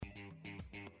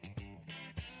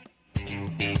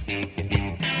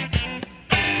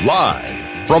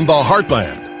Live from the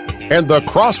heartland and the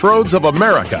crossroads of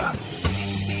America,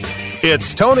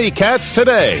 it's Tony Katz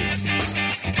Today.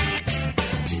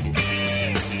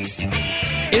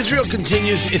 Israel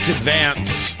continues its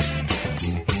advance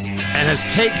and has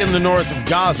taken the north of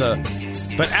Gaza,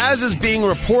 but as is being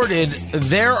reported,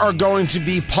 there are going to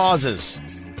be pauses.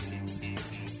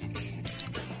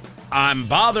 I'm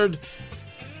bothered,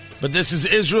 but this is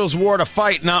Israel's war to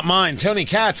fight, not mine. Tony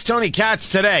Katz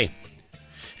Today.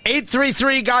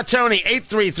 833-GOT-TONY,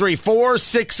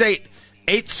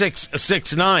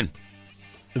 833-468-8669.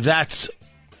 That's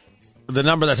the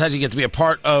number. That's how you get to be a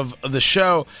part of the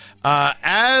show.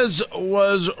 As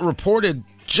was reported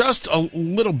just a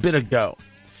little bit ago,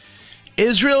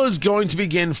 Israel is going to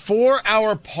begin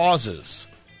 4-hour pauses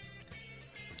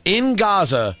in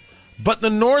Gaza, but the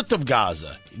north of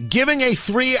Gaza, giving a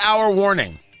 3-hour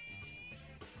warning.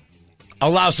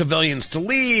 Allow civilians to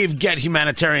leave, get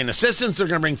humanitarian assistance. They're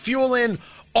going to bring fuel in,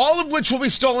 all of which will be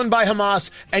stolen by Hamas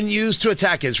and used to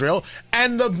attack Israel.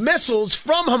 And the missiles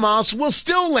from Hamas will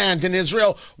still land in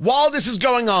Israel while this is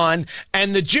going on.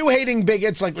 And the Jew-hating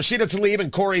bigots like Rashida Tlaib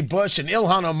and Cori Bush and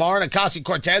Ilhan Omar and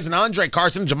Ocasio-Cortez and Andre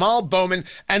Carson, Jamal Bowman,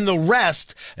 and the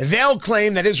rest, they'll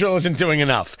claim that Israel isn't doing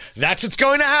enough. That's what's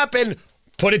going to happen.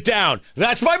 Put it down.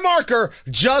 That's my marker.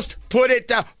 Just put it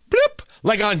down. Bloop.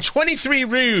 Like on 23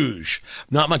 Rouge.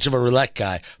 Not much of a roulette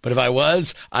guy, but if I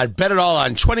was, I'd bet it all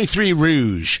on 23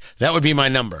 Rouge. That would be my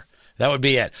number. That would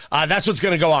be it. That's what's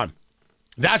going to go on.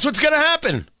 That's what's going to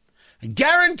happen.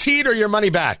 Guaranteed or your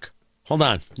money back. Hold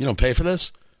on. You don't pay for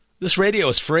this? This radio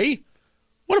is free?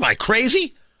 What am I,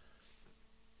 crazy?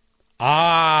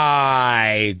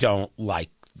 I don't like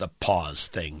the pause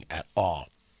thing at all.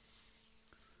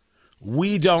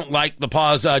 We don't like the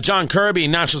pause. John Kirby,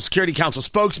 National Security Council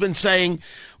spokesman, saying,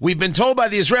 "We've been told by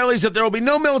the Israelis that there will be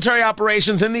no military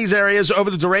operations in these areas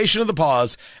over the duration of the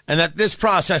pause and that this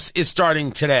process is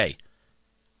starting today."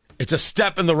 It's a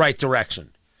step in the right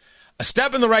direction. A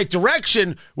step in the right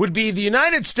direction would be the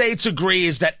United States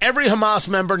agrees that every Hamas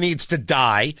member needs to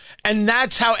die, and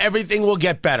that's how everything will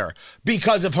get better.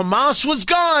 Because if Hamas was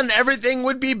gone, everything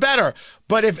would be better.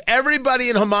 But if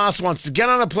everybody in Hamas wants to get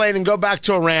on a plane and go back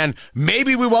to Iran,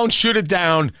 maybe we won't shoot it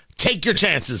down. Take your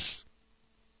chances.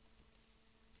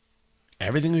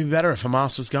 Everything would be better if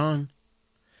Hamas was gone.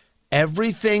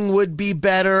 Everything would be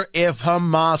better if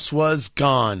Hamas was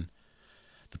gone.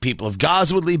 The people of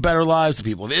Gaza would lead better lives. The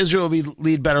people of Israel would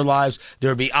lead better lives.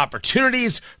 There would be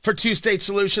opportunities for two-state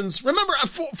solutions. Remember,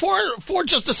 for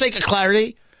just the sake of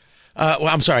clarity,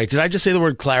 I'm sorry, did I just say the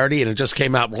word clarity and it just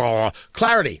came out?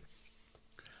 Clarity.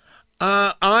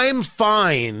 I'm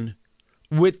fine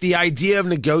with the idea of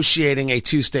negotiating a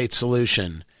two-state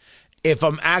solution if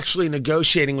I'm actually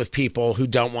negotiating with people who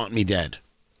don't want me dead.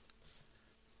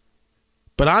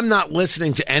 But I'm not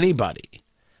listening to anybody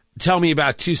tell me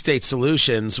about two-state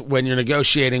solutions when you're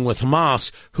negotiating with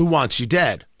Hamas, who wants you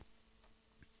dead.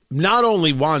 Not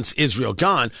only wants Israel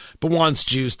gone, but wants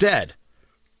Jews dead.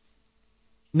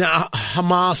 Now,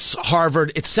 Hamas,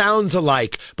 Harvard, it sounds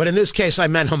alike, but in this case, I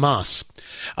meant Hamas.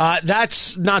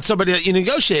 That's not somebody that you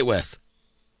negotiate with.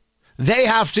 They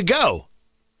have to go.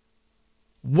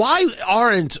 Why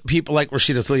aren't people like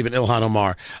Rashida Tlaib and Ilhan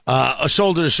Omar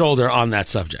shoulder to shoulder on that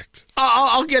subject?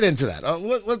 I'll get into that.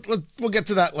 We'll get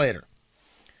to that later.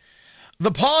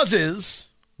 The pauses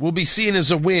will be seen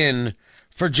as a win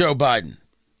for Joe Biden.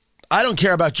 I don't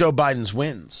care about Joe Biden's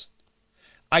wins.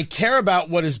 I care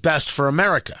about what is best for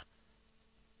America.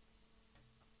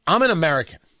 I'm an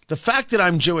American. The fact that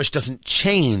I'm Jewish doesn't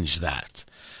change that.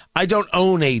 I don't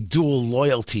own a dual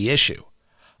loyalty issue.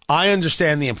 I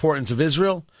understand the importance of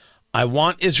Israel. I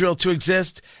want Israel to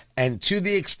exist. And to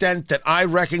the extent that I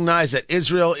recognize that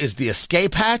Israel is the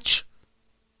escape hatch,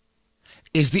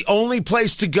 is the only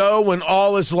place to go when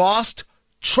all is lost,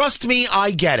 trust me,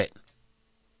 I get it.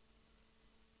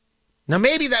 Now,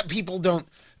 maybe that people don't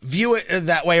view it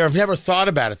that way or have never thought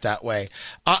about it that way.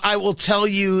 I will tell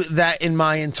you that in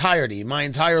my entirety, my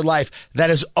entire life, that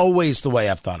is always the way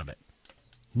I've thought of it.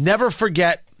 Never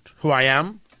forget who I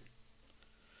am.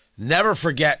 Never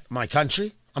forget my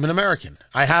country. I'm an American.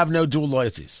 I have no dual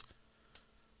loyalties.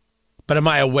 But am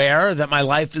I aware that my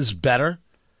life is better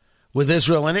with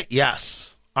Israel in it?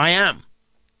 Yes, I am.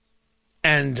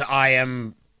 And I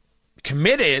am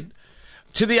committed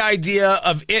to the idea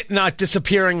of it not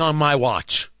disappearing on my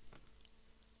watch.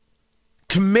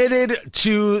 Committed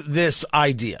to this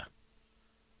idea.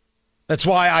 That's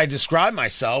why I describe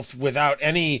myself without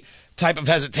any type of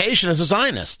hesitation as a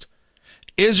Zionist.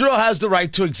 Israel has the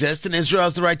right to exist, and Israel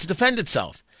has the right to defend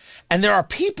itself. And there are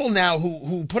people now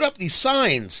who put up these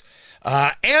signs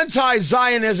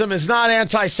Anti-Zionism is not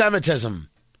anti-Semitism.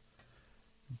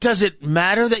 Does it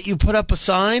matter that you put up a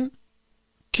sign,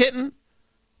 kitten?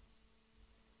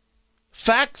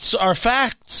 Facts are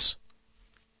facts.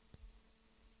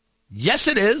 Yes,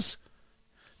 it is.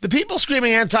 The people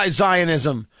screaming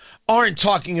anti-Zionism aren't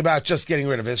talking about just getting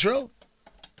rid of Israel.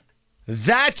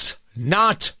 That's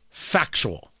not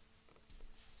factual.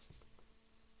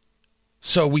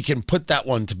 So we can put that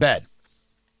one to bed.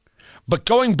 But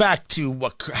going back to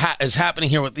what is happening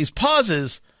here with these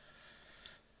pauses,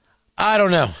 I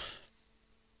don't know.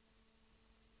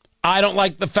 I don't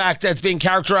like the fact that it's being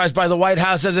characterized by the White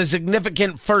House as a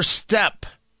significant first step.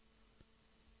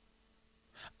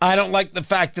 I don't like the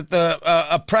fact that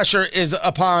the pressure is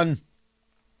upon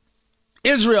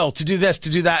Israel to do this, to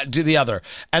do that, do the other.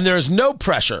 And there is no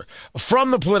pressure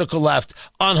from the political left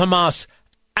on Hamas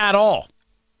at all.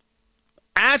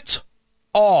 At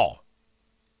all.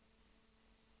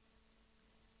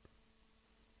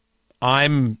 I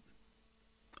am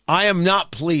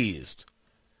not pleased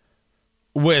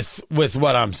with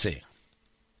what I'm seeing.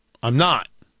 I'm not.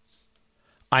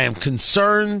 I am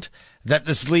concerned that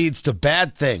this leads to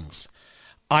bad things.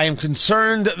 I am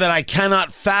concerned that I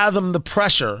cannot fathom the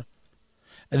pressure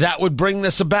that would bring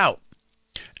this about.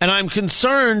 And I'm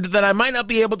concerned that I might not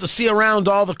be able to see around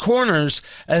all the corners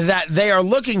that they are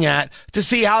looking at to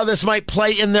see how this might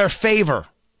play in their favor.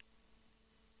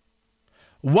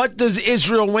 What does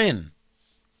Israel win?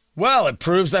 Well, it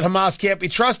proves that Hamas can't be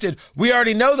trusted. We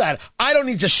already know that. I don't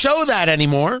need to show that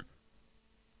anymore.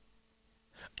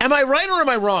 Am I right or am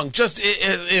I wrong? Just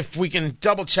if we can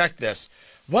double check this.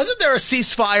 Wasn't there a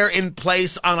ceasefire in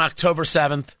place on October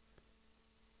 7th?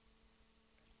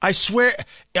 I swear,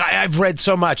 I've read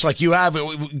so much, like you have,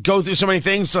 we go through so many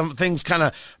things, some things kind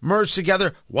of merge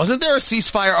together. Wasn't there a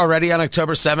ceasefire already on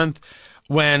October 7th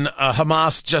when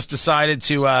Hamas just decided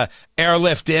to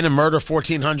airlift in and murder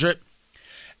 1,400?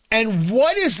 And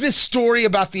what is this story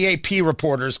about the AP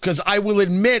reporters? Because I will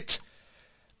admit,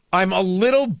 I'm a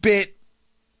little bit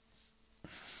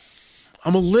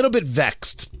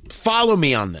vexed. Follow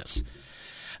me on this.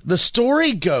 The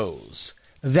story goes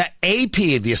that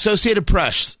AP, the Associated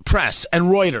Press, and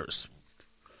Reuters,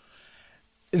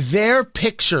 their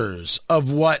pictures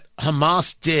of what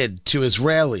Hamas did to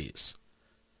Israelis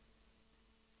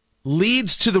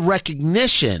leads to the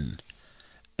recognition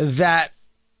that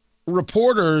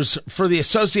reporters for the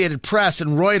Associated Press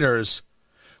and Reuters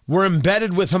were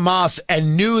embedded with Hamas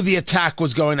and knew the attack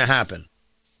was going to happen.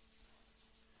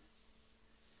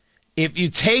 If you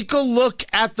take a look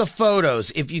at the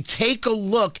photos,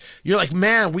 you're like,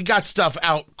 man, we got stuff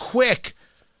out quick.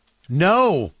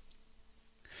 No.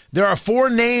 There are 4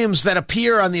 names that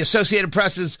appear on the Associated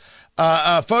Press's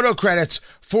photo credits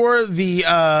for the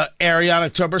area on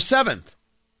October 7th.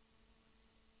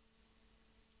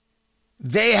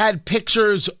 They had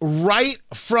pictures right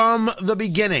from the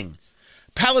beginning.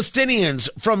 Palestinians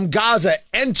from Gaza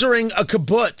entering a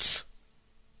kibbutz.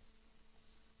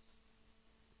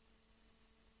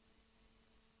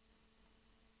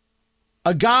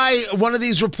 A guy, one of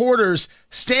these reporters,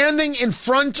 standing in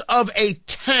front of a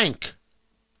tank,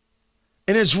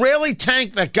 an Israeli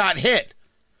tank that got hit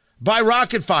by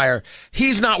rocket fire.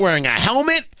 He's not wearing a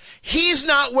helmet. He's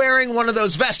not wearing one of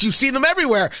those vests. You see them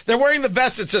everywhere. They're wearing the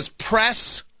vest that says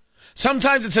press.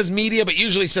 Sometimes it says media, but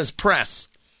usually it says press.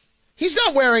 He's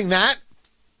not wearing that.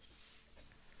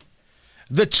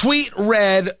 The tweet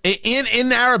read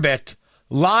in Arabic,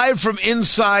 live from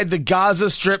inside the Gaza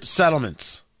Strip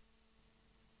settlements.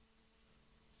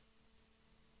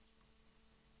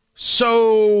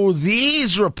 So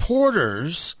these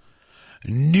reporters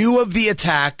knew of the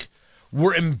attack,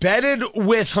 were embedded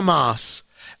with Hamas,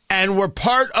 and were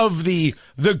part of the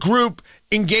group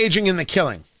engaging in the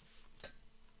killing.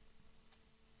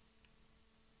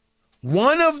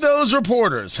 One of those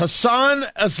reporters, Hassan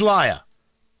Aslaya,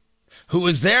 who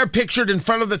is there pictured in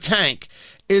front of the tank,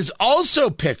 is also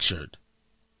pictured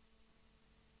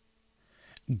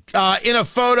in a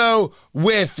photo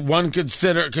with one could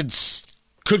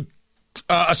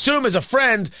assume as a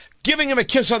friend, giving him a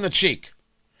kiss on the cheek.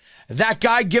 That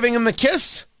guy giving him the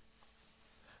kiss,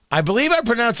 I believe I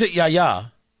pronounce it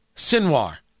Yahya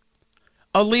Sinwar,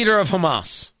 a leader of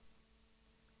Hamas.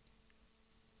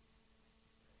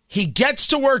 He gets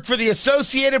to work for the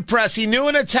Associated Press. He knew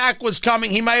an attack was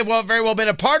coming. He might have very well been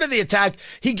a part of the attack.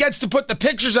 He gets to put the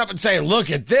pictures up and say, look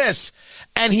at this.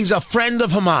 And he's a friend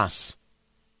of Hamas.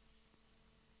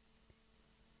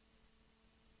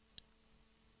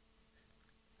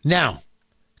 Now,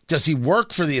 does he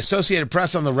work for the Associated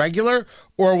Press on the regular?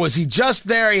 Or was he just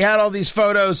there? He had all these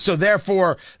photos. So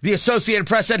therefore, the Associated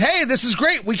Press said, hey, this is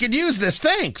great. We could use this.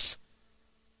 Thanks.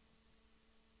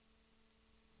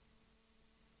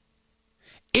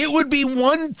 It would be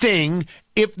one thing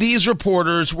if these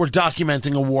reporters were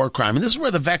documenting a war crime. And this is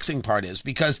where the vexing part is,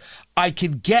 because I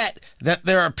could get that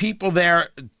there are people there,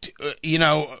 in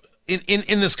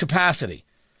this capacity.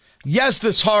 Yes,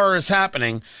 this horror is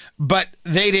happening, but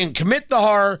they didn't commit the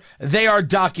horror. They are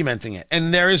documenting it.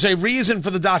 And there is a reason for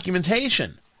the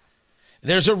documentation.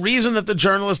 There's a reason that the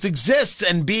journalist exists,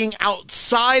 and being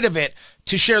outside of it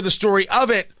to share the story of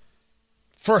it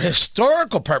for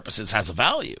historical purposes has a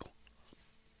value.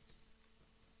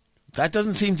 That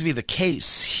doesn't seem to be the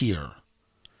case here.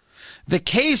 The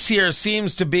case here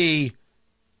seems to be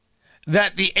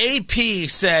that the AP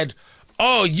said,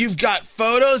 oh, you've got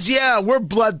photos? Yeah, we're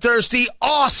bloodthirsty.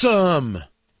 Awesome.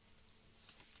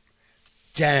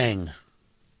 Dang.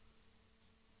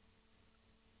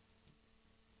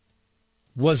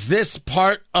 Was this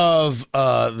part of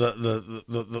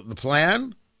the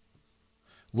plan?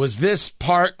 Was this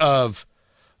part of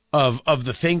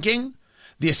the thinking?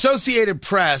 The Associated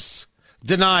Press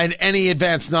denied any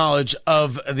advanced knowledge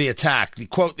of the attack. The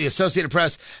quote, the Associated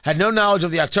Press had no knowledge of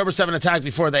the October 7 attack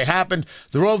before they happened.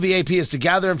 The role of the AP is to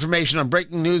gather information on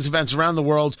breaking news events around the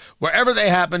world, wherever they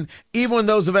happen, even when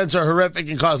those events are horrific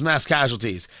and cause mass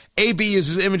casualties. AP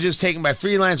uses images taken by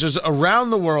freelancers around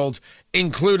the world,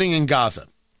 including in Gaza.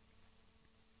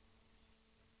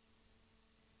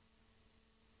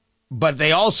 But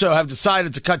they also have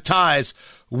decided to cut ties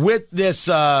with this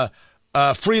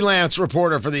freelance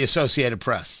reporter for the Associated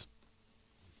Press.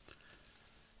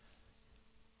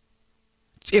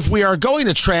 If we are going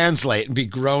to translate and be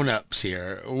grown-ups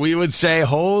here, we would say,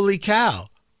 holy cow.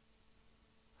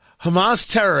 Hamas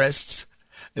terrorists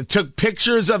took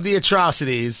pictures of the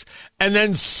atrocities and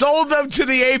then sold them to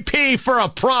the AP for a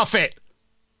profit.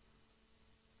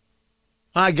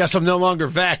 I guess I'm no longer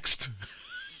vexed.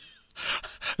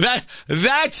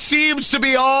 That seems to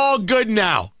be all good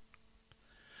now.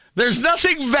 There's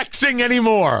nothing vexing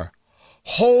anymore.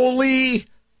 Holy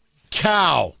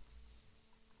cow.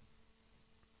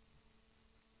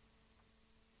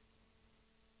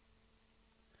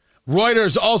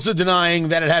 Reuters also denying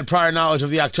that it had prior knowledge of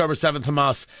the October 7th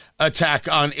Hamas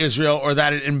attack on Israel or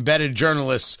that it embedded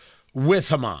journalists with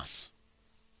Hamas.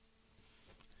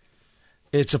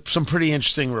 It's some pretty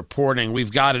interesting reporting.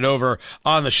 We've got it over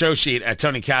on the show sheet at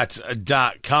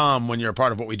TonyKatz.com. When you're a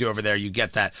part of what we do over there, you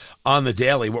get that on the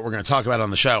daily, what we're going to talk about on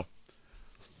the show.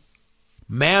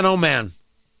 Man, oh man.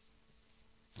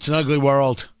 It's an ugly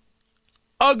world.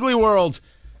 Ugly world.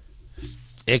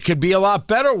 It could be a lot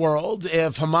better world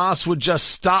if Hamas would just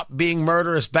stop being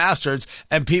murderous bastards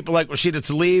and people like Rashida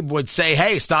Tlaib would say,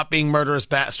 hey, stop being murderous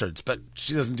bastards. But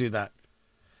she doesn't do that.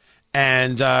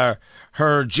 And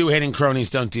her Jew-hating cronies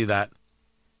don't do that.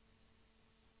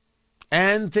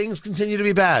 And things continue to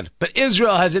be bad. But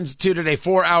Israel has instituted a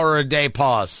 4-hour-a-day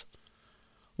pause.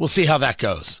 We'll see how that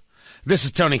goes. This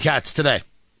is Tony Katz Today.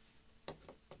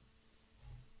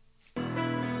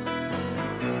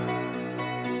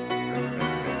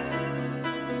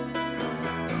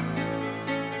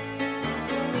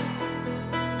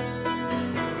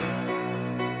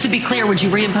 To be clear, would you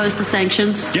reimpose the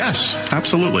sanctions? Yes,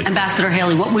 absolutely. Ambassador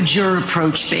Haley, what would your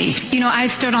approach be? You know, I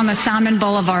stood on the Simon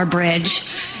Bolivar Bridge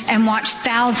and watched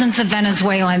thousands of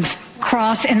Venezuelans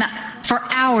cross for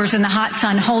hours in the hot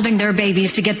sun holding their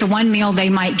babies to get the one meal they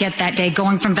might get that day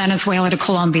going from Venezuela to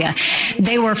Colombia.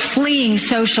 They were fleeing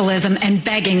socialism and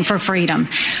begging for freedom.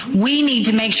 We need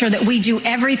to make sure that we do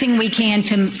everything we can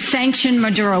to sanction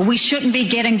Maduro. We shouldn't be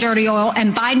getting dirty oil,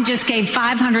 and Biden just gave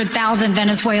 500,000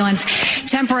 Venezuelans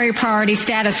temporary priority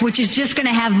status, which is just going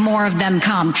to have more of them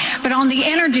come. But on the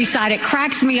energy side, it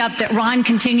cracks me up that Ron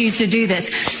continues to do this.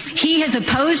 He has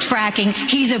opposed fracking.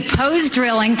 He's opposed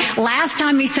drilling. Last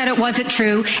time he said it wasn't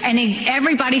true, and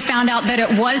everybody found out that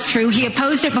it was true. He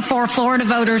opposed it before Florida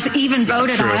voters even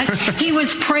voted on it. He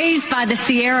was praised by the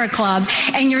Sierra Club,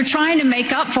 and you're trying to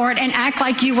make up for it and act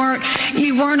like you weren't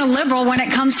a liberal when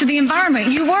it comes to the environment.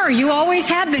 You were. You always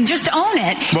have been. Just own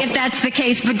it if that's the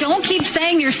case, but don't keep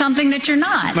saying you're something that you're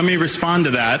not. Let me respond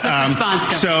to that.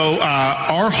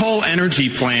 Our whole energy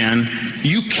plan,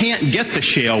 you can't get the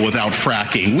shale without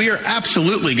fracking. We are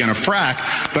absolutely going to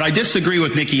frack, but I disagree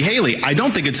with Nikki Haley. I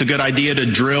don't think it's a good idea to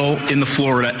drill in the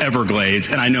Florida Everglades,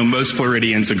 and I know most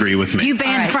Floridians agree with me. You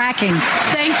ban fracking.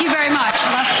 Thank you very much.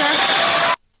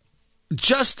 Lester?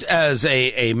 Just as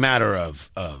a matter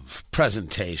of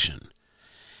presentation,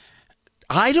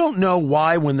 I don't know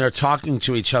why when they're talking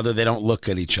to each other, they don't look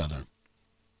at each other.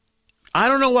 I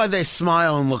don't know why they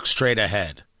smile and look straight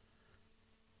ahead.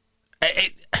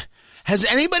 Has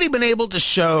anybody been able to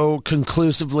show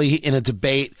conclusively in a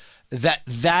debate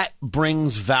that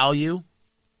brings value?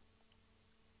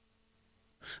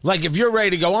 Like, if you're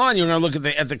ready to go on, you're going to look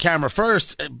at the camera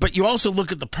first, but you also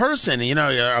look at the person. And,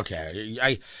 you're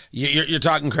okay. You're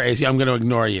talking crazy. I'm going to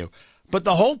ignore you. But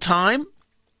the whole time,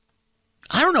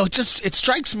 I don't know. It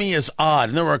strikes me as odd.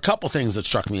 And there were a couple things that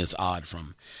struck me as odd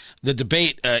from the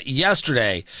debate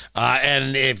yesterday.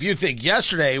 And if you think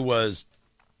yesterday was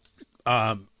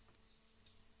when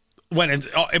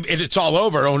it's all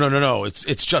over, oh, no.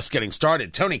 It's just getting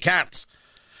started. Tony Katz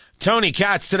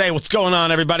today. What's going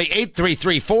on, everybody?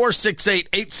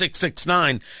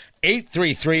 833-468-8669.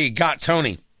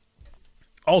 833-GOT-TONY.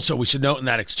 Also, we should note in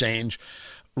that exchange,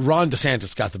 Ron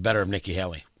DeSantis got the better of Nikki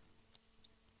Haley.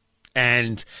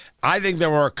 And I think there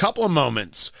were a couple of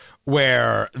moments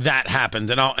where that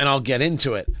happened, and I'll get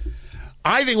into it.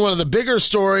 I think one of the bigger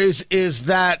stories is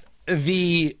that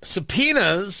the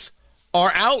subpoenas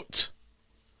are out.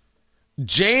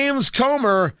 James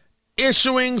Comer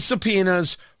issuing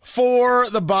subpoenas for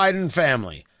the Biden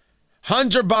family.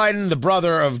 Hunter Biden, the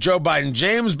brother of Joe Biden,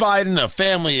 James Biden, a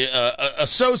family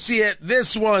associate,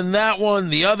 this one, that one,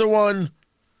 the other one.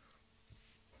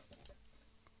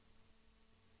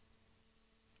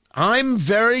 I'm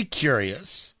very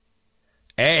curious,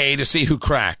 A, to see who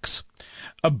cracks,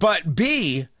 but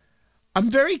B, I'm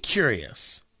very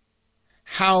curious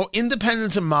how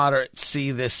independents and moderates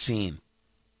see this scene.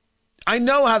 I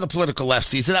know how the political left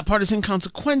sees it. That part is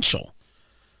inconsequential.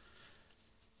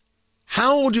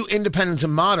 How do independents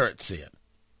and moderates see it?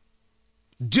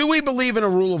 Do we believe in a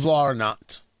rule of law or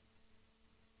not?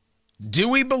 Do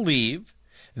we believe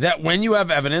that when you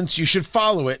have evidence, you should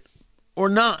follow it or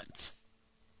not?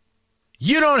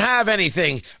 You don't have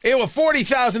anything.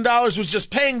 $40,000 was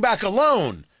just paying back a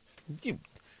loan.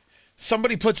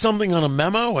 Somebody put something on a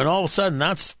memo, and all of a sudden,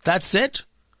 that's it?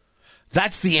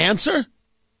 That's the answer?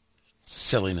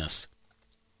 Silliness.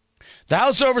 The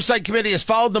House Oversight Committee has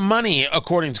followed the money,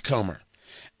 according to Comer,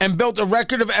 and built a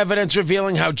record of evidence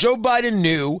revealing how Joe Biden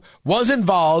knew, was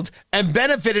involved, and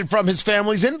benefited from his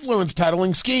family's influence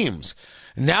peddling schemes.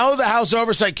 Now the House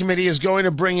Oversight Committee is going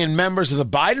to bring in members of the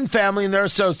Biden family and their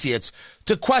associates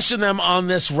to question them on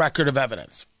this record of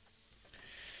evidence.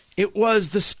 It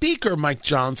was the Speaker, Mike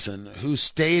Johnson, who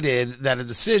stated that a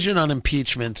decision on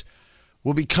impeachment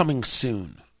will be coming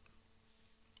soon.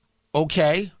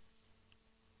 Okay.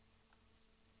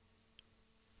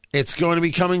 It's going to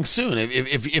be coming soon.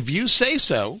 If you say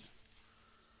so,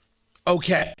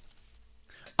 okay.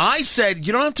 I said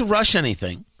you don't have to rush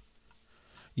anything.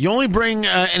 You only bring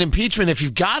an impeachment if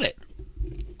you've got it.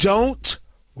 Don't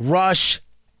rush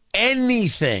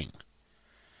anything.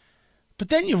 But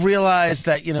then you realize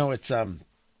that,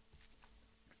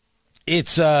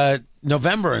 it's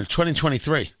November in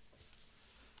 2023.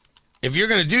 If you're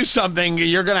going to do something,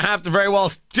 you're going to have to very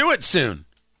well do it soon.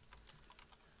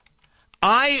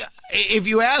 If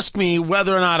you ask me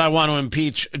whether or not I want to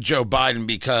impeach Joe Biden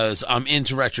because I'm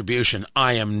into retribution,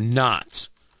 I am not.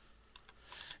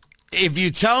 If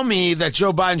you tell me that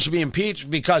Joe Biden should be impeached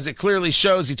because it clearly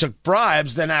shows he took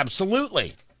bribes, then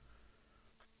absolutely.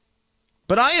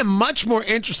 But I am much more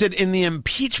interested in the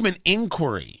impeachment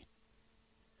inquiry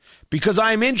because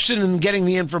I am interested in getting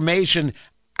the information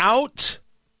out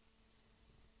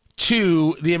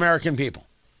to the American people.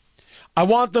 I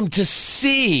want them to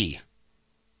see.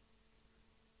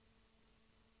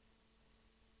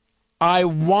 I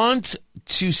want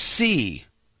to see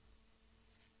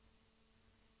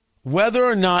whether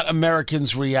or not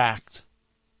Americans react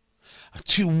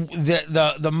to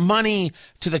the money,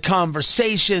 to the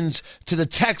conversations, to the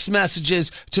text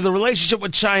messages, to the relationship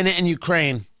with China and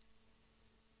Ukraine.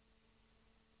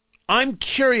 I'm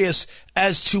curious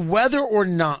as to whether or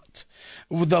not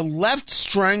the left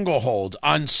stranglehold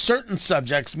on certain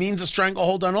subjects means a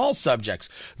stranglehold on all subjects.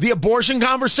 The abortion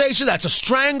conversation, that's a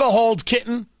stranglehold,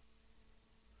 kitten.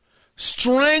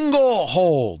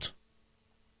 Stranglehold.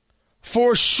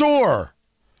 For sure.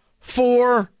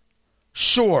 For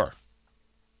sure.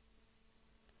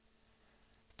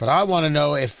 But I want to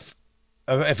know if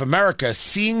America,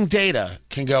 seeing data,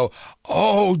 can go,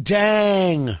 oh,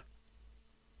 dang.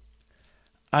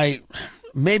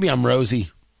 Maybe I'm rosy.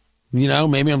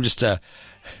 Maybe I'm just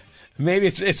maybe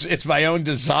it's my own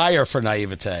desire for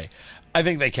naivete. I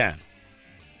think they can.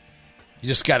 You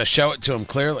just got to show it to them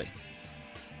clearly.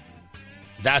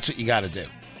 That's what you got to do.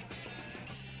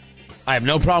 I have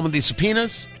no problem with these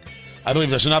subpoenas. I believe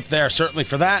there's enough there, certainly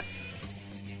for that.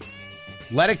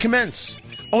 Let it commence.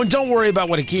 Oh, and don't worry about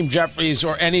what Hakeem Jeffries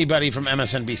or anybody from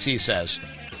MSNBC says.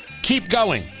 Keep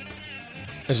going.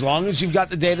 As long as you've got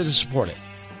the data to support it.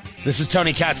 This is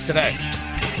Tony Katz Today.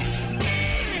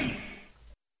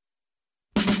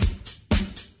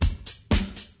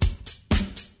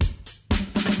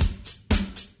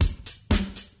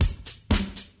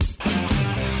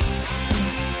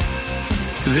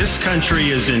 This country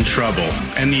is in trouble,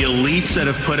 and the elites that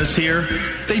have put us here,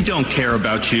 they don't care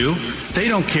about you. They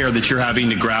don't care that you're having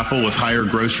to grapple with higher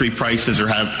grocery prices or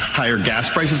have higher gas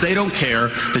prices. They don't care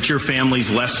that your family's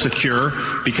less secure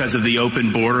because of the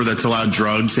open border that's allowed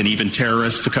drugs and even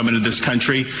terrorists to come into this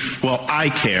country. Well, I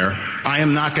care. I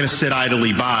am not going to sit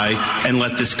idly by and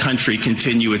let this country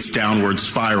continue its downward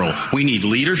spiral. We need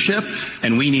leadership,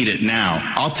 and we need it now.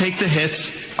 I'll take the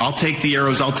hits, I'll take the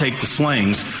arrows, I'll take the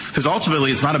slings, because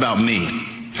ultimately it's not about me.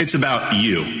 It's about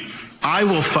you. I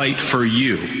will fight for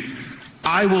you.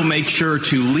 I will make sure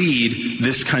to lead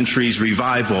this country's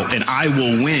revival, and I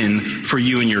will win for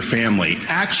you and your family.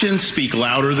 Actions speak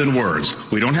louder than words.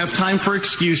 We don't have time for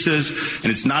excuses, and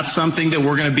it's not something that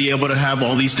we're going to be able to have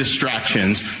all these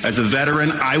distractions. As a veteran,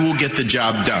 I will get the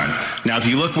job done. Now, if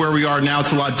you look where we are now,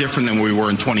 it's a lot different than we were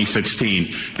in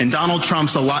 2016. And Donald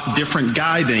Trump's a lot different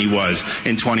guy than he was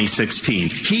in 2016.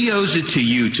 He owes it to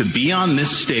you to be on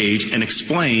this stage and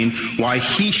explain why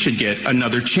he should get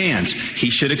another chance.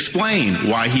 He should explain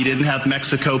why he didn't have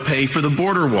Mexico pay for the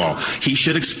border wall. He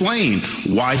should explain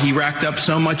why he racked up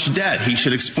so much debt. He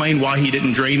should explain why he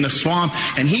didn't drain the swamp.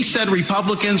 And he said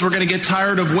Republicans were going to get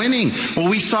tired of winning. Well,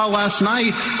 we saw last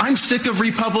night, I'm sick of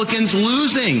Republicans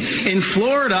losing. In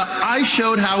Florida, I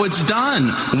showed how it's done.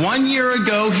 1 year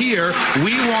ago here,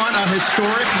 we won a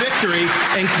historic victory,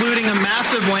 including a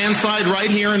massive landslide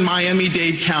right here in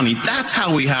Miami-Dade County. That's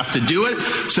how we have to do it.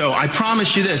 So I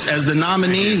promise you this, as the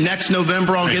nominee, next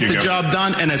November, I'll get the job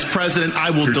done, and as president, I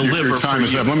will deliver. Your time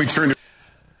is up. Let me turn to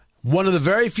one of the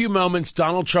very few moments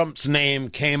Donald Trump's name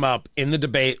came up in the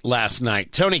debate last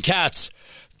night. Tony Katz.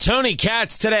 Tony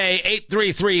Katz today,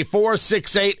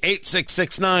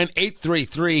 833-468-8669,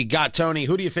 833-GOT-TONY.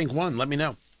 Who do you think won? Let me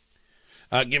know.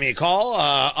 Give me a call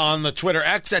on the Twitter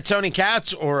X at Tony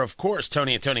Katz, or, of course,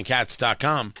 Tony at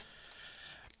TonyKatz.com.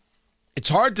 It's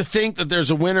hard to think that there's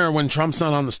a winner when Trump's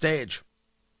not on the stage.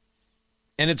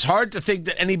 And it's hard to think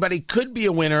that anybody could be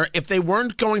a winner if they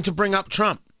weren't going to bring up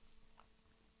Trump.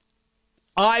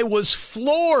 I was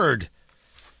floored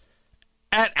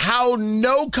at how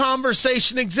no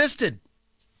conversation existed.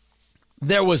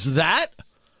 There was that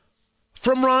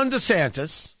from Ron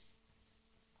DeSantis.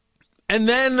 And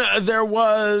then there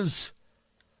was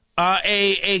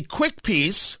a quick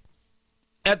piece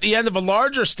at the end of a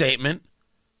larger statement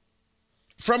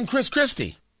from Chris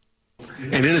Christie.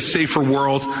 And in a safer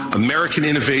world, American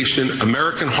innovation,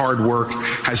 American hard work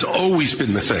has always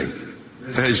been the thing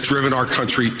that has driven our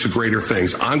country to greater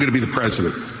things. I'm going to be the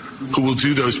president who will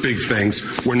do those big things.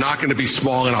 We're not going to be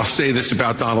small, and I'll say this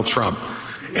about Donald Trump.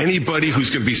 Anybody who's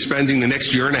going to be spending the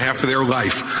next year and a half of their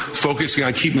life focusing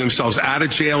on keeping themselves out of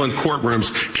jail and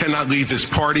courtrooms cannot lead this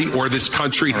party or this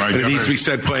country, and it needs to be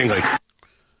said plainly.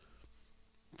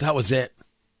 That was it.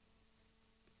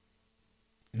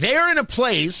 They're in a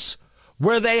place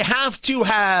where they have to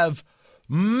have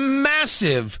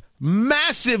massive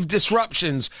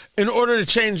disruptions in order to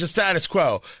change the status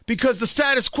quo, because the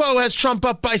status quo has Trump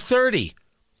up by 30.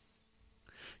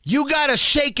 You got to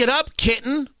shake it up,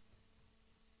 kitten.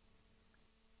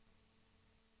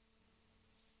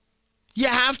 You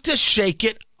have to shake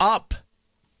it up.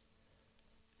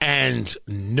 And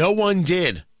no one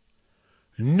did.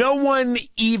 No one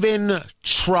even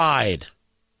tried.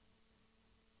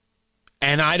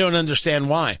 And I don't understand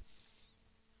why.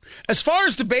 As far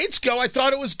as debates go, I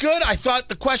thought it was good. I thought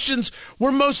the questions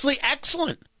were mostly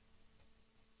excellent.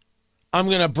 I'm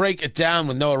going to break it down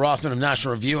with Noah Rothman of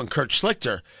National Review and Kurt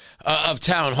Schlichter of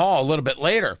Town Hall a little bit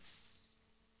later.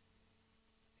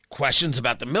 Questions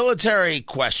about the military,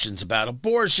 questions about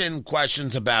abortion,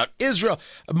 questions about Israel.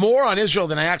 More on Israel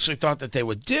than I actually thought that they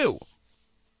would do.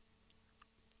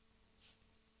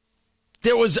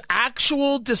 There was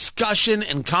actual discussion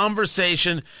and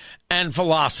conversation and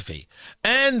philosophy.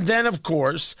 And then, of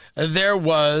course, there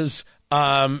was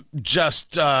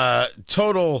just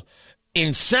total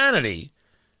insanity.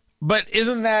 But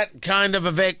isn't that kind of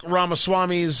Vivek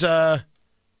Ramaswamy's, isn't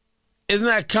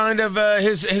that kind of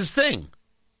his thing?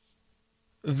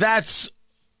 That's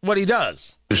what he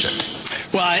does.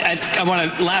 Well, I want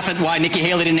to laugh at why Nikki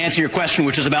Haley didn't answer your question,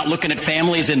 which is about looking at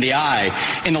families in the eye.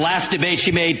 In the last debate,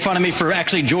 she made fun of me for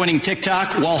actually joining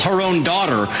TikTok while her own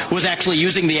daughter was actually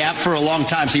using the app for a long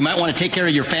time. So you might want to take care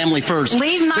of your family first.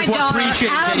 Leave my daughter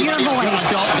out of your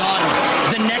voice. Daughter.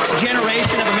 The next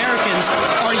generation of Americans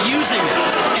are using it.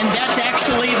 And that's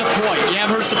actually the point. You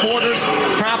have her supporters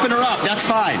propping her up. That's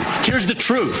fine. Here's the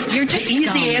truth. You're just the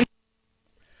easy answer.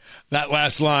 That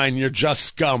last line, you're just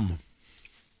scum.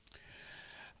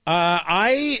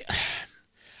 I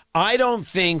don't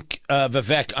think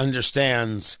Vivek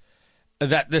understands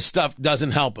that this stuff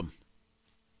doesn't help him.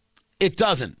 It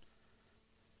doesn't.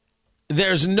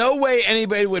 There's no way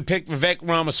anybody would pick Vivek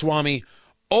Ramaswamy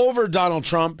over Donald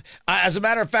Trump. As a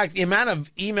matter of fact, the amount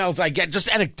of emails I get just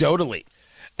anecdotally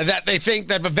that they think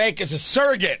that Vivek is a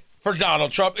surrogate for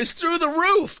Donald Trump is through the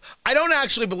roof. I don't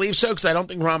actually believe so because I don't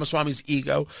think Ramaswamy's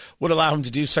ego would allow him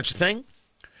to do such a thing.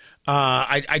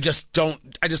 I just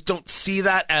don't see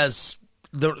that as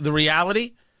the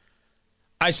reality.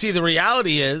 I see the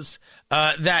reality is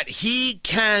that he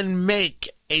can make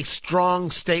a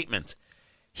strong statement.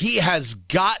 He has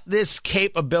got this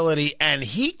capability, and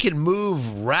he can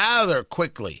move rather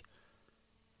quickly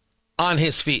on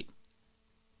his feet.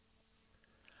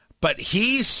 But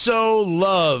he so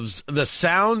loves the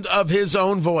sound of his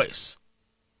own voice.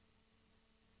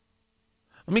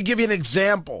 Let me give you an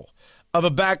example of a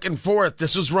back and forth.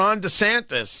 This was Ron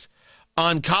DeSantis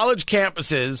on college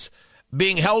campuses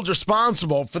being held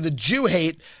responsible for the Jew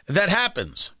hate that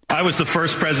happens. I was the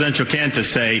first presidential candidate to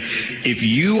say, if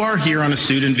you are here on a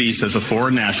student visa as a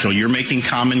foreign national, you're making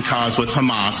common cause with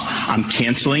Hamas, I'm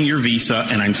canceling your visa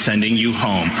and I'm sending you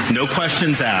home. No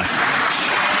questions asked.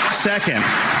 Second,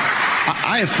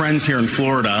 I have friends here in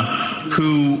Florida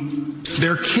who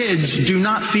their kids do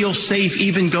not feel safe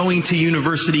even going to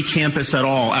university campus at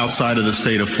all outside of the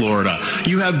state of Florida.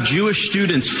 You have Jewish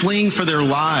students fleeing for their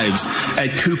lives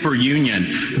at Cooper Union.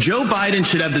 Joe Biden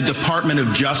should have the Department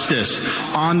of Justice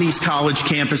on these college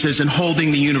campuses and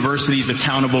holding the universities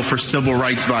accountable for civil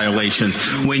rights violations.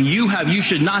 When you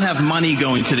should not have money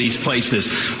going to these places.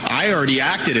 I already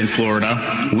acted in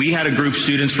Florida. We had a group,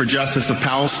 Students for Justice of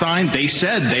Palestine. They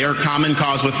said they are common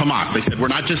cause with Hamas. They said, we're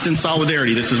not just in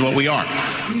solidarity. This is what we are.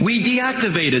 We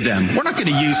deactivated them. We're not going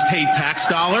to use state tax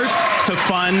dollars to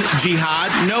fund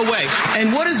jihad. No way.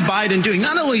 And what is Biden doing?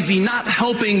 Not only is he not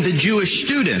helping the Jewish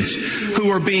students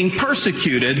who are being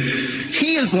persecuted,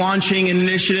 he is launching an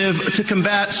initiative to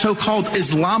combat so-called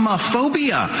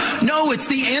Islamophobia. No, it's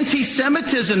the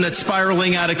anti-Semitism that's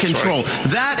spiraling out of control.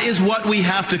 That is what we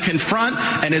have to confront.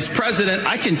 And as president,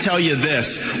 I can tell you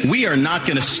this, we are not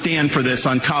going to stand for this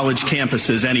on college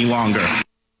campuses any longer.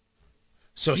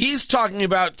 So he's talking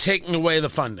about taking away the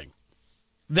funding,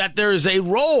 that there is a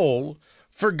role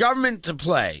for government to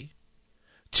play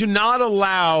to not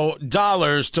allow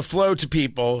dollars to flow to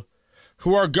people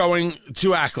who are going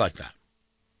to act like that.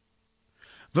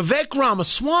 Vivek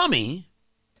Ramaswamy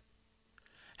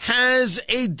has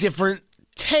a different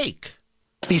take.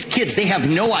 These kids, they have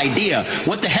no idea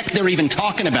what the heck they're even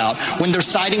talking about when they're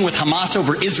siding with Hamas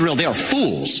over Israel. They are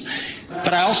fools.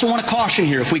 But I also want to caution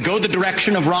here, if we go the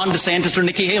direction of Ron DeSantis or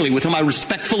Nikki Haley, with whom I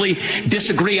respectfully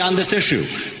disagree on this issue,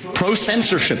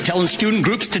 pro-censorship, telling student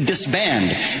groups to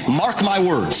disband, mark my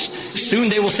words, soon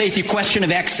they will say if you question a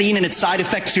vaccine and its side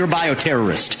effects, you're a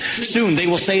bioterrorist. Soon they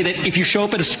will say that if you show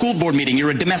up at a school board meeting, you're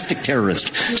a domestic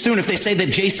terrorist. Soon if they say that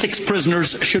J6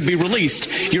 prisoners should be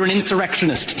released, you're an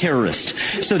insurrectionist terrorist.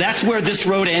 So that's where this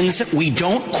road ends. We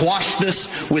don't quash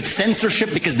this with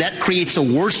censorship because that creates a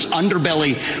worse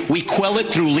underbelly. We quell it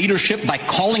through leadership by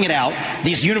calling it out.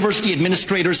 These university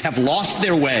administrators have lost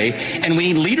their way, and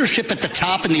we need leadership at the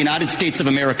top in the United States of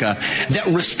America that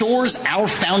restores our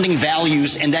founding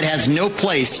values and that has no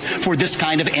place for this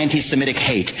kind of anti-Semitic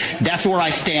hate. That's where I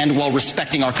stand while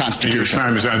respecting our Constitution. Your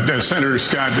time is out. Senator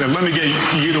Scott, let me get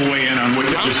you to weigh in on what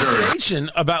you just heard. Conversation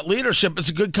about leadership is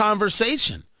a good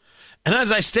conversation. And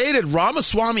as I stated,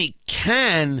 Ramaswamy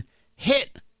can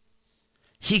hit.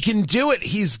 He can do it.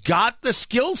 He's got the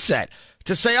skill set.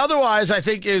 To say otherwise, I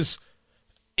think, is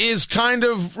kind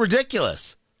of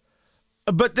ridiculous.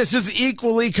 But this is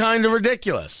equally kind of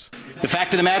ridiculous. The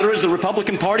fact of the matter is the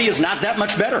Republican Party is not that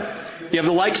much better. You have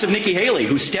the likes of Nikki Haley,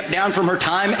 who stepped down from her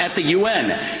time at the UN.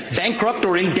 Bankrupt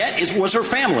or in debt was her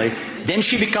family. Then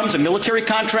she becomes a military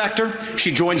contractor.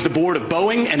 She joins the board of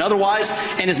Boeing and otherwise,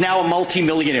 and is now a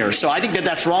multimillionaire. So I think that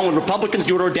that's wrong when Republicans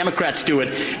do it or Democrats do it.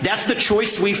 That's the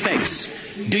choice we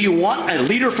face. Do you want a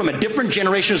leader from a different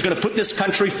generation who's going to put this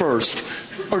country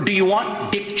first? Or do you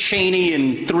want Dick Cheney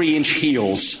in 3-inch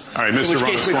heels? All right, Mr. In which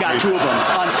case we've got two of them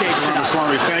on stage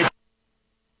tonight. Thank you.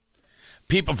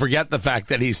 People forget the fact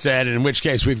that he said, in which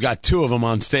case we've got two of them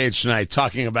on stage tonight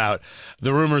talking about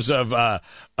the rumors of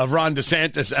Ron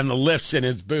DeSantis and the lifts in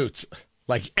his boots.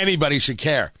 Like anybody should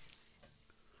care.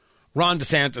 Ron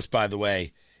DeSantis, by the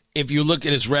way, if you look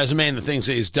at his resume and the things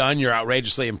that he's done, you're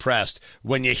outrageously impressed.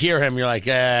 When you hear him, you're like,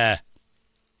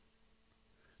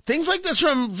 Things like this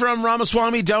from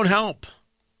Ramaswamy don't help.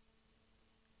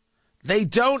 They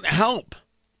don't help.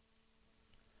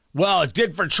 Well, it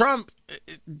did for Trump.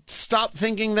 Stop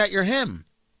thinking that you're him.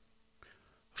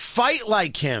 Fight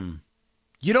like him.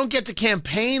 You don't get to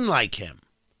campaign like him.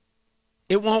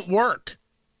 It won't work.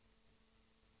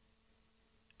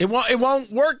 It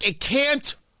won't work. It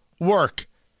can't work.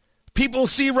 People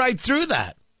see right through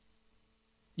that.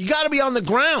 You got to be on the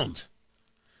ground.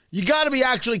 You got to be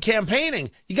actually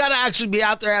campaigning. You got to actually be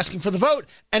out there asking for the vote.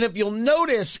 And if you'll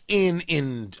notice in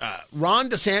Ron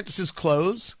DeSantis'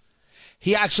 close,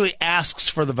 he actually asks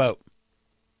for the vote.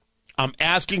 I'm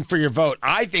asking for your vote.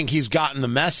 I think he's gotten the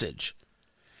message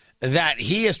that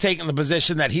he has taken the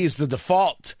position that he's the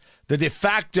default, the de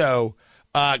facto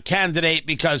candidate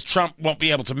because Trump won't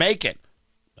be able to make it.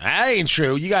 That ain't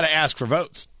true. You got to ask for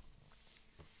votes.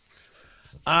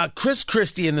 Chris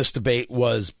Christie in this debate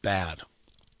was bad.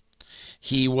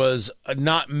 He was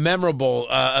not memorable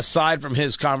aside from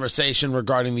his conversation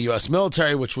regarding the U.S.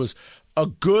 military, which was a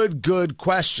good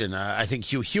question. I think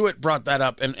Hugh Hewitt brought that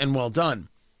up, and well done.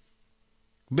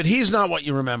 But he's not what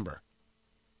you remember.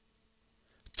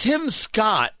 Tim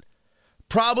Scott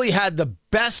probably had the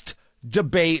best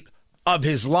debate of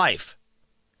his life.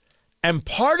 And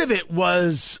part of it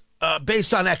was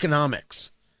based on economics.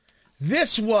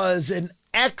 This was an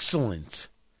excellent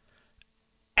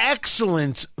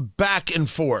back and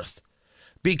forth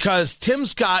because Tim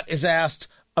Scott is asked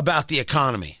about the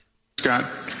economy. Scott,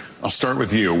 I'll start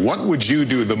with you. What would you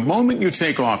do the moment you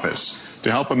take office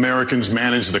to help Americans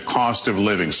manage the cost of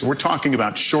living? So we're talking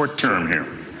about short term here.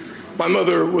 My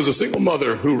mother was a single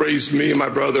mother who raised me and my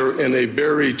brother in a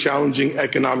very challenging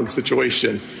economic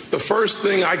situation. The first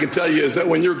thing I can tell you is that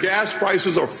when your gas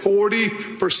prices are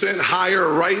 40%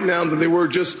 higher right now than they were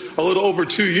just a little over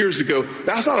 2 years ago,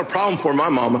 that's not a problem for my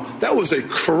mama. That was a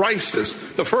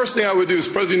crisis. The first thing I would do as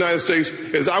President of the United States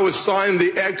is I would sign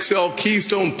the XL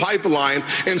Keystone Pipeline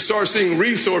and start seeing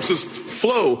resources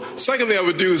flow. Second thing I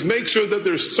would do is make sure that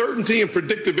there's certainty and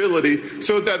predictability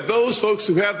so that those folks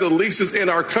who have the leases in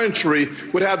our country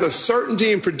would have the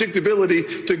certainty and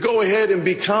predictability to go ahead and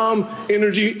become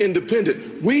energy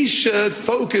independent. We should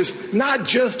focus not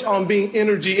just on being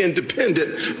energy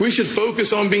independent. We should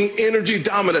focus on being energy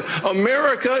dominant.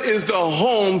 America is the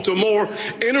home to more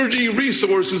energy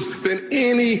resources than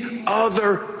any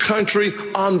other country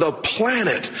on the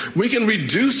planet. We can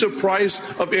reduce the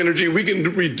price of energy. We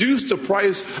can reduce the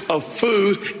price of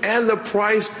food and the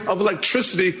price of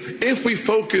electricity if we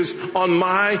focus on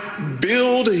my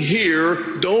build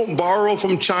here, don't borrow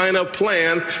from China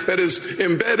plan that is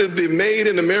embedded. The Made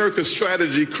in America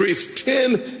strategy creates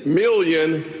 10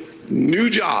 million new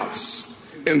jobs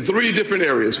in 3 different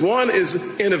areas. One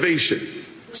is innovation.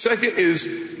 Second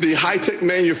is the high-tech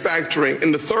manufacturing.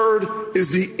 And the third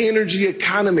is the energy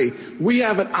economy. We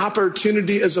have an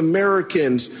opportunity as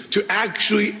Americans to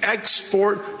actually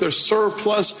export the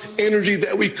surplus energy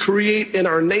that we create in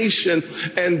our nation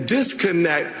and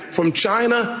disconnect from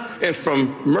China and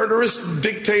from murderous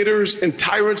dictators and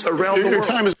tyrants around the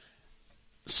world.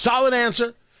 Solid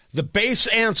answer. The base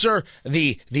answer,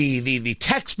 the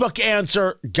textbook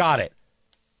answer, got it.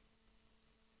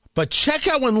 But check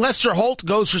out when Lester Holt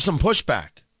goes for some pushback.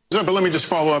 But let me just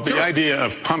follow up. The idea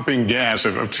of pumping gas,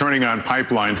 of turning on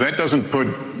pipelines, that doesn't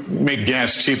make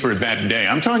gas cheaper that day.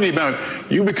 I'm talking about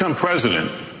you become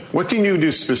president. What can you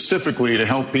do specifically to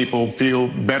help people feel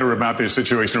better about their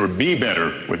situation or be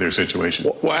better with their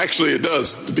situation? Well, actually, it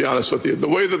does, to be honest with you. The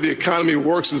way that the economy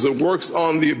works is it works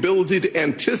on the ability to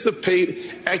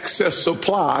anticipate excess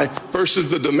supply versus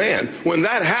the demand. When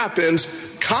that happens,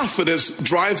 confidence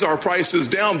drives our prices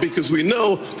down because we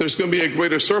know there's going to be a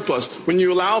greater surplus. When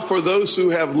you allow for those who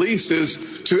have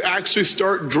leases to actually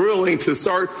start drilling, to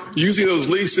start using those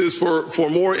leases for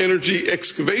more energy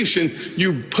excavation,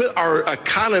 you put our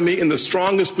economy in the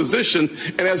strongest position.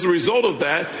 And as a result of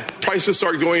that, prices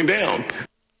start going down.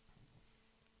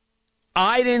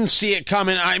 I didn't see it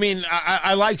coming. I mean,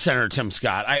 I like Senator Tim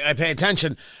Scott. I pay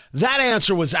attention. That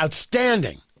answer was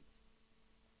outstanding.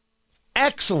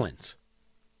 Excellent.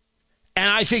 And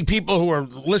I think people who are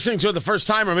listening to it the first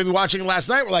time or maybe watching it last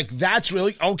night were like, that's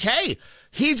really okay.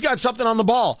 He's got something on the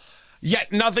ball.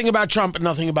 Yet nothing about Trump and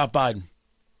nothing about Biden.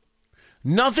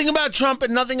 Nothing about Trump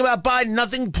and nothing about Biden.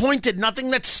 Nothing pointed,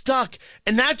 nothing that stuck.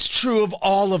 And that's true of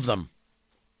all of them.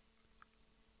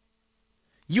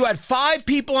 You had 5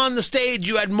 people on the stage.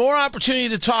 You had more opportunity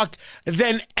to talk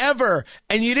than ever.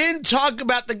 And you didn't talk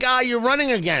about the guy you're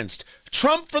running against.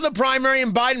 Trump for the primary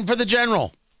and Biden for the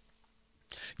general.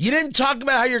 You didn't talk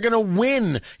about how you're going to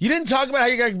win. You didn't talk about how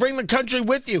you're going to bring the country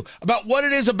with you, about what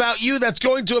it is about you that's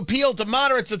going to appeal to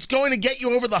moderates, that's going to get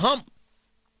you over the hump.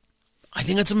 I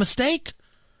think it's a mistake.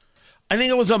 I think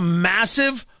it was a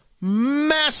massive,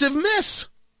 massive miss.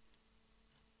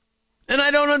 And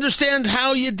I don't understand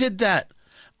how you did that.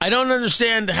 I don't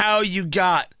understand how you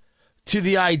got to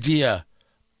the idea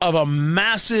of a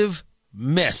massive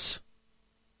miss.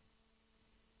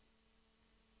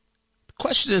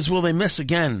 Question is, will they miss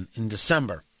again in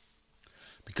December?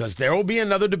 because there will be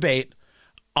another debate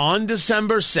on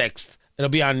December 6th. It'll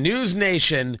be on News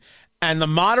Nation, and the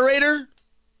moderator,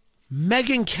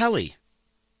 Megyn Kelly,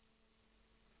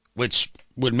 which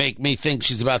would make me think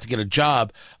she's about to get a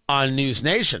job on News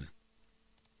Nation.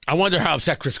 I wonder how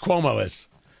upset Chris Cuomo is.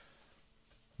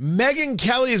 Megyn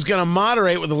Kelly is going to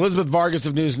moderate with Elizabeth Vargas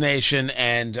of News Nation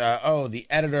and, the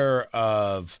editor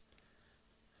of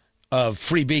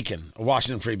Free Beacon,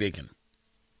 Washington Free Beacon.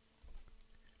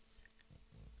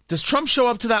 Does Trump show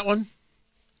up to that one?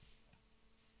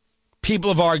 People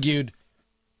have argued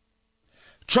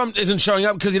Trump isn't showing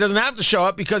up because he doesn't have to show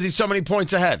up because he's so many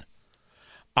points ahead.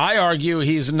 I argue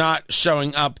he's not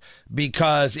showing up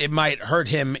because it might hurt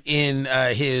him in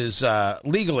his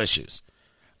legal issues.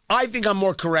 I think I'm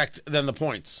more correct than the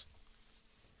points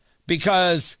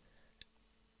because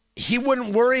he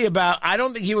wouldn't worry about, I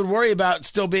don't think he would worry about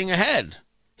still being ahead.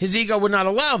 His ego would not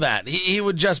allow that. He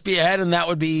would just be ahead, and that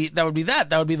would be that would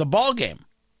be the ball game.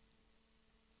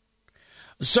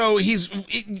 So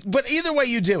but either way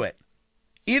you do it,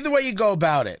 either way you go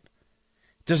about it,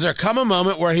 does there come a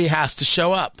moment where he has to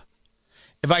show up?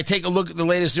 If I take a look at the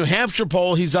latest New Hampshire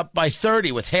poll, he's up by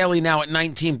 30 with Haley now at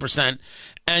 19%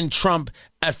 and Trump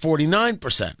at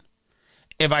 49%.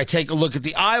 If I take a look at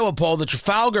the Iowa poll, the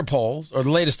Trafalgar polls, or the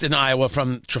latest in Iowa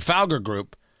from Trafalgar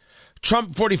Group,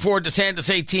 Trump 44,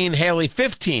 DeSantis 18, Haley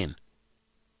 15.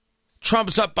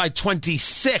 Trump's up by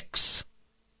 26,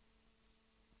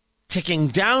 ticking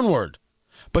downward,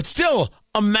 but still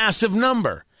a massive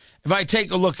number. If I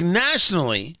take a look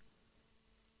nationally,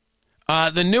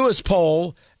 the newest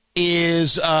poll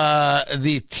is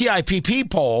the TIPP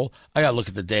poll. I got to look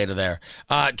at the data there.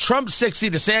 Trump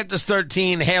 60, DeSantis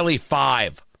 13, Haley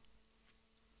 5.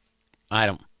 I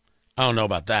don't know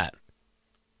about that.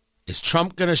 Is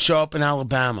Trump going to show up in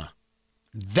Alabama?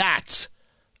 That's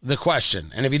the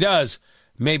question. And if he does,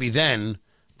 maybe then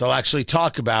they'll actually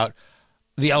talk about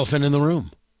the elephant in the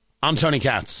room. I'm Tony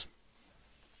Katz.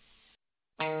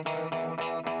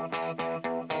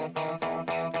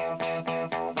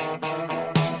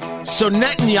 So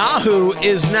Netanyahu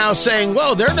is now saying,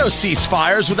 well, there are no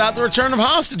ceasefires without the return of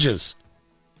hostages.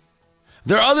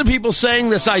 There are other people saying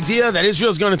this idea that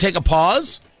Israel's going to take a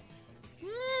pause.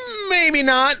 Maybe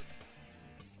not.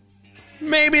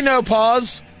 Maybe no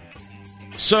pause.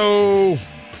 So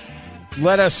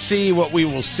let us see what we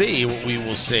will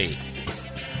see.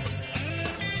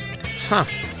 Huh.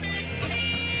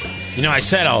 You know, I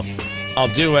said I'll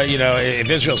do it. You know,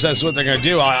 if Israel says what they're going to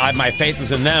do, my faith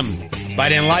is in them. But I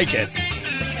didn't like it.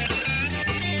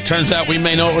 Turns out we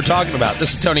may know what we're talking about.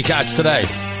 This is Tony Katz Today.